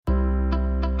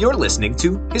You're listening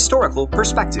to Historical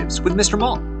Perspectives with Mr.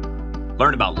 Malt.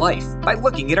 Learn about life by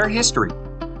looking at our history.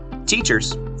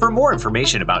 Teachers, for more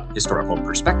information about historical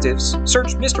perspectives,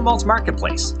 search Mr. Malt's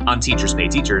Marketplace on Teachers Pay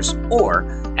Teachers or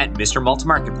at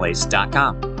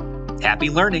mrmaltmarketplace.com. Happy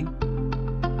learning!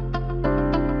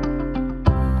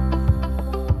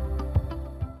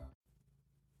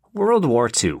 World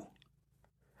War II.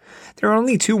 There are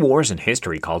only two wars in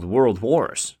history called World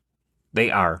Wars. They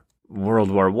are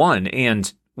World War I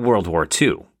and World War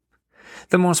II.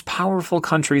 The most powerful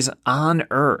countries on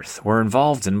Earth were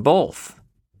involved in both.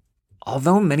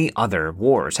 Although many other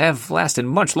wars have lasted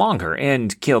much longer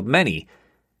and killed many,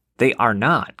 they are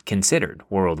not considered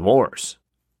world wars.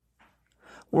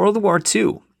 World War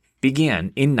II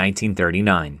began in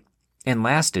 1939 and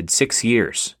lasted 6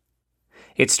 years.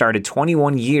 It started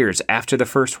 21 years after the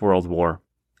First World War,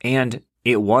 and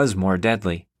it was more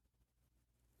deadly.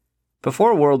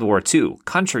 Before World War II,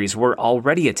 countries were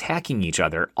already attacking each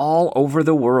other all over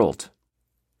the world.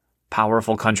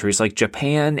 Powerful countries like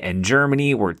Japan and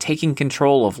Germany were taking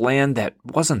control of land that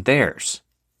wasn't theirs.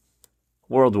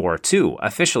 World War II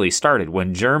officially started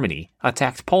when Germany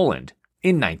attacked Poland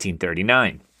in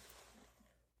 1939.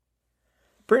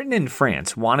 Britain and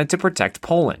France wanted to protect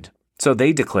Poland, so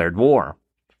they declared war.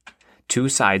 Two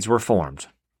sides were formed.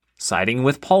 Siding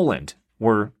with Poland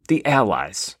were the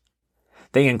Allies.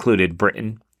 They included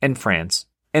Britain and France,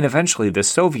 and eventually the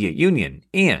Soviet Union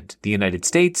and the United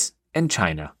States and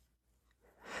China.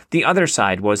 The other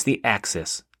side was the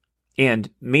Axis, and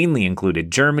mainly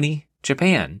included Germany,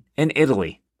 Japan, and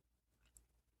Italy.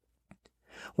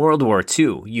 World War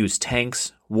II used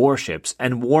tanks, warships,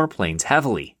 and warplanes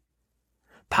heavily.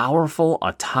 Powerful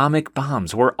atomic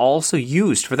bombs were also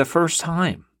used for the first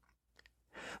time.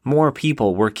 More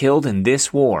people were killed in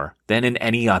this war than in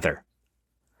any other.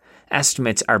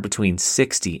 Estimates are between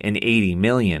 60 and 80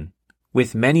 million,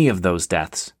 with many of those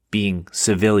deaths being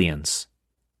civilians.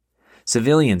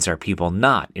 Civilians are people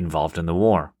not involved in the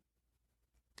war.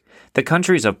 The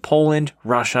countries of Poland,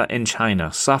 Russia, and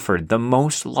China suffered the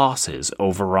most losses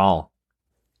overall.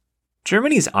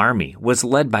 Germany's army was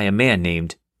led by a man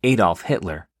named Adolf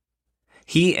Hitler.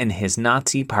 He and his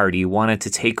Nazi party wanted to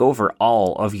take over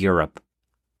all of Europe.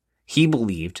 He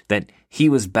believed that he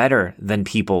was better than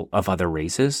people of other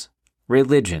races,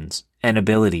 religions, and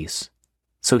abilities,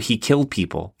 so he killed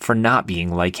people for not being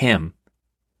like him.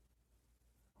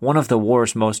 One of the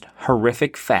war's most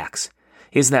horrific facts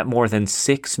is that more than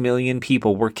 6 million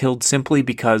people were killed simply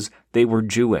because they were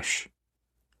Jewish.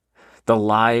 The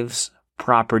lives,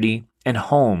 property, and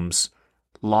homes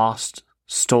lost,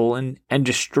 stolen, and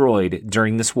destroyed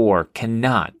during this war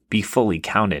cannot be fully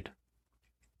counted.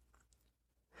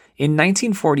 In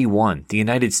 1941, the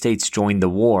United States joined the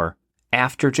war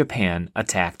after Japan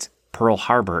attacked Pearl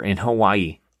Harbor in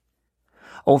Hawaii.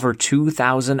 Over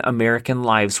 2,000 American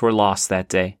lives were lost that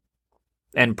day,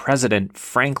 and President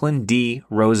Franklin D.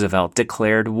 Roosevelt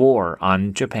declared war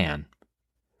on Japan.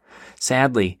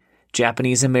 Sadly,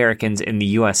 Japanese Americans in the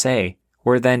USA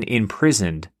were then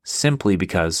imprisoned simply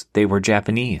because they were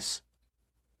Japanese.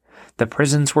 The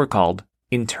prisons were called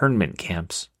internment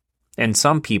camps, and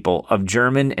some people of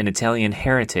German and Italian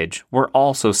heritage were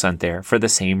also sent there for the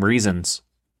same reasons.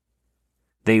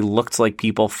 They looked like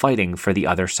people fighting for the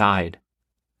other side.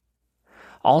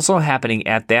 Also happening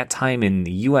at that time in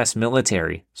the U.S.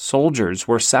 military, soldiers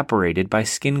were separated by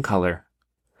skin color.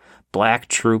 Black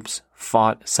troops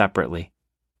fought separately.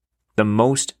 The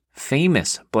most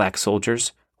famous black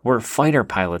soldiers were fighter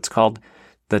pilots called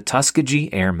the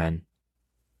Tuskegee Airmen.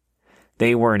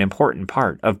 They were an important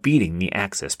part of beating the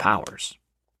Axis powers.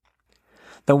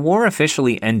 The war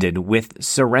officially ended with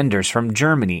surrenders from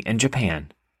Germany and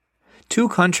Japan. Two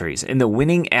countries in the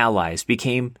winning Allies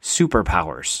became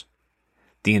superpowers: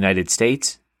 the United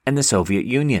States and the Soviet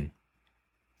Union.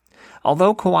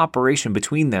 Although cooperation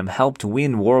between them helped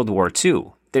win World War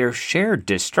II, their shared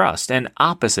distrust and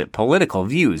opposite political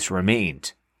views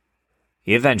remained.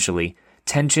 Eventually,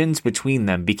 tensions between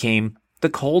them became the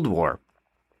Cold War.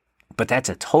 But that's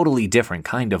a totally different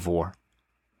kind of war.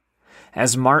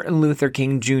 As Martin Luther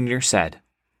King Jr. said,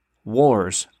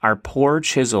 "Wars are poor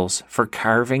chisels for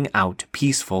carving out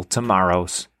peaceful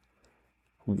tomorrows."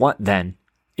 What, then,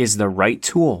 is the right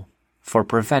tool for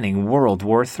preventing World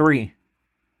War III?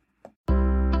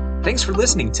 Thanks for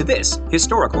listening to this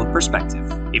Historical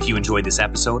Perspective. If you enjoyed this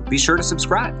episode, be sure to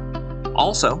subscribe.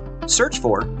 Also, search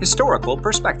for Historical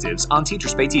Perspectives on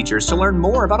Teachers Pay Teachers to learn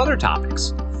more about other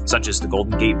topics, such as the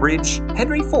Golden Gate Bridge,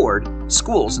 Henry Ford,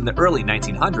 schools in the early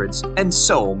 1900s, and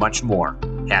so much more.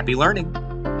 Happy learning!